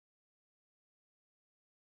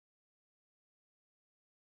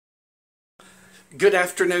Good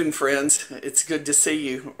afternoon, friends. It's good to see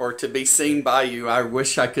you, or to be seen by you. I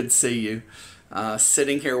wish I could see you.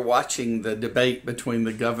 Sitting here watching the debate between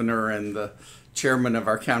the governor and the chairman of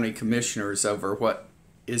our county commissioners over what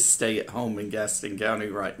is stay at home in Gaston County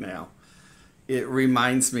right now. It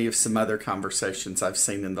reminds me of some other conversations I've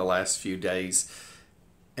seen in the last few days,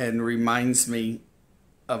 and reminds me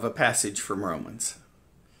of a passage from Romans.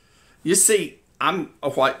 You see, I'm a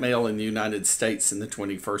white male in the United States in the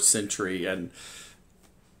 21st century, and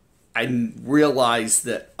I realize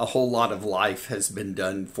that a whole lot of life has been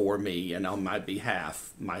done for me and on my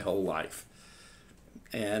behalf my whole life.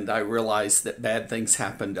 And I realize that bad things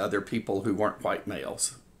happen to other people who weren't white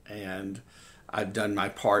males. And I've done my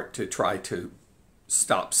part to try to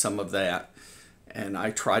stop some of that. And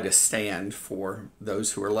I try to stand for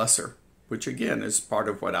those who are lesser, which again is part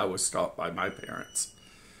of what I was taught by my parents.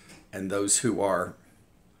 And those who are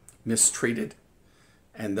mistreated,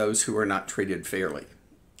 and those who are not treated fairly.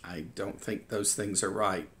 I don't think those things are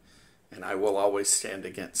right, and I will always stand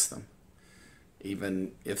against them,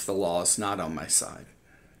 even if the law is not on my side.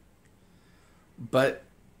 But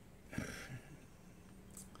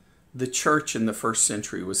the church in the first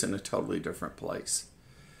century was in a totally different place.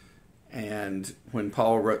 And when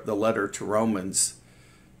Paul wrote the letter to Romans,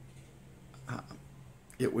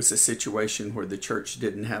 it was a situation where the church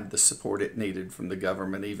didn't have the support it needed from the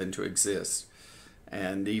government even to exist.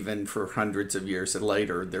 And even for hundreds of years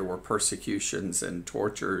later, there were persecutions and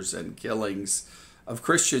tortures and killings of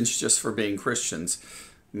Christians just for being Christians,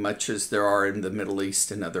 much as there are in the Middle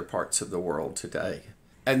East and other parts of the world today.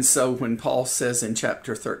 And so when Paul says in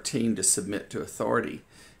chapter 13 to submit to authority,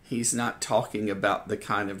 he's not talking about the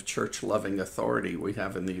kind of church-loving authority we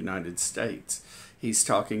have in the United States. He's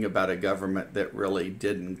talking about a government that really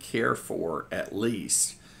didn't care for, at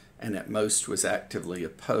least, and at most was actively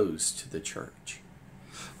opposed to the church.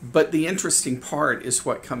 But the interesting part is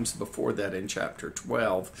what comes before that in chapter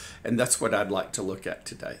 12, and that's what I'd like to look at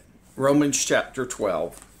today. Romans chapter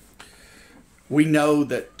 12. We know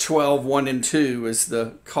that 12:1 and 2 is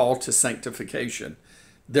the call to sanctification.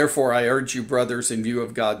 Therefore, I urge you, brothers, in view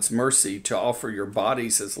of God's mercy, to offer your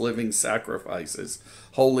bodies as living sacrifices,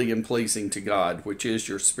 holy and pleasing to God, which is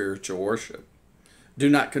your spiritual worship. Do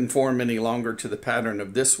not conform any longer to the pattern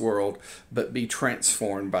of this world, but be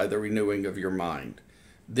transformed by the renewing of your mind.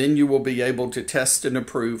 Then you will be able to test and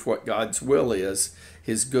approve what God's will is,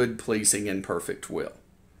 his good, pleasing, and perfect will.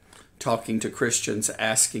 Talking to Christians,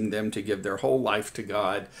 asking them to give their whole life to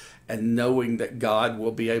God, and knowing that God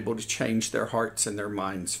will be able to change their hearts and their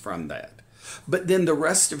minds from that. But then the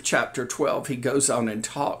rest of chapter 12, he goes on and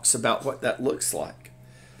talks about what that looks like.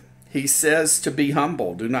 He says to be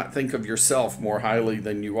humble. Do not think of yourself more highly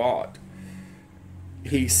than you ought.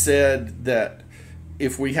 He said that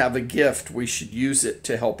if we have a gift, we should use it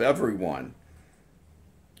to help everyone.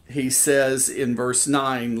 He says in verse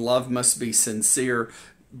 9, love must be sincere.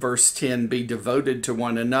 Verse 10, be devoted to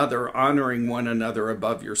one another, honoring one another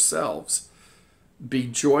above yourselves. Be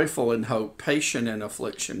joyful in hope, patient in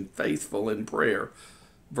affliction, faithful in prayer.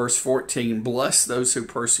 Verse 14, bless those who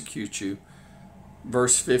persecute you.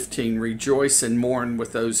 Verse 15, rejoice and mourn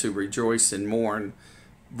with those who rejoice and mourn.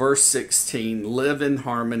 Verse 16, live in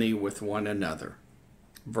harmony with one another.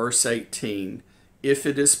 Verse 18, if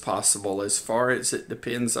it is possible, as far as it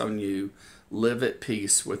depends on you, live at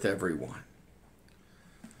peace with everyone.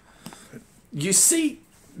 You see,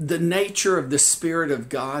 the nature of the Spirit of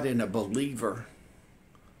God in a believer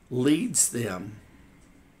leads them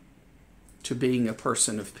to being a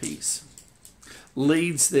person of peace,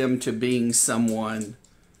 leads them to being someone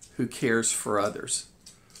who cares for others,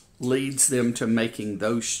 leads them to making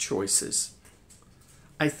those choices.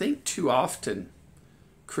 I think too often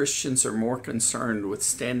Christians are more concerned with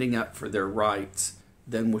standing up for their rights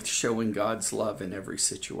than with showing God's love in every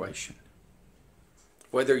situation.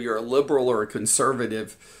 Whether you're a liberal or a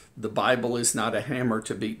conservative, the Bible is not a hammer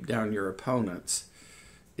to beat down your opponents.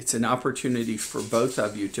 It's an opportunity for both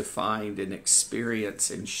of you to find and experience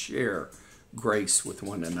and share grace with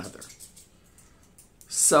one another.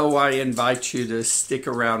 So I invite you to stick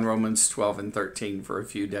around Romans 12 and 13 for a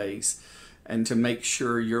few days and to make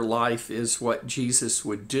sure your life is what Jesus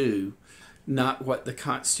would do, not what the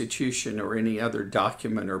Constitution or any other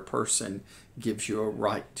document or person gives you a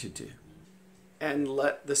right to do. And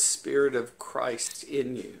let the Spirit of Christ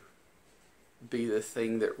in you be the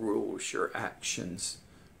thing that rules your actions,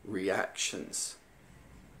 reactions,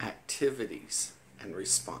 activities, and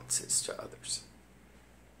responses to others.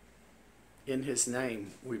 In his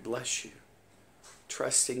name, we bless you,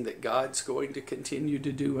 trusting that God's going to continue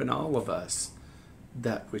to do in all of us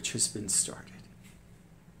that which has been started.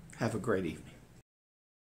 Have a great evening.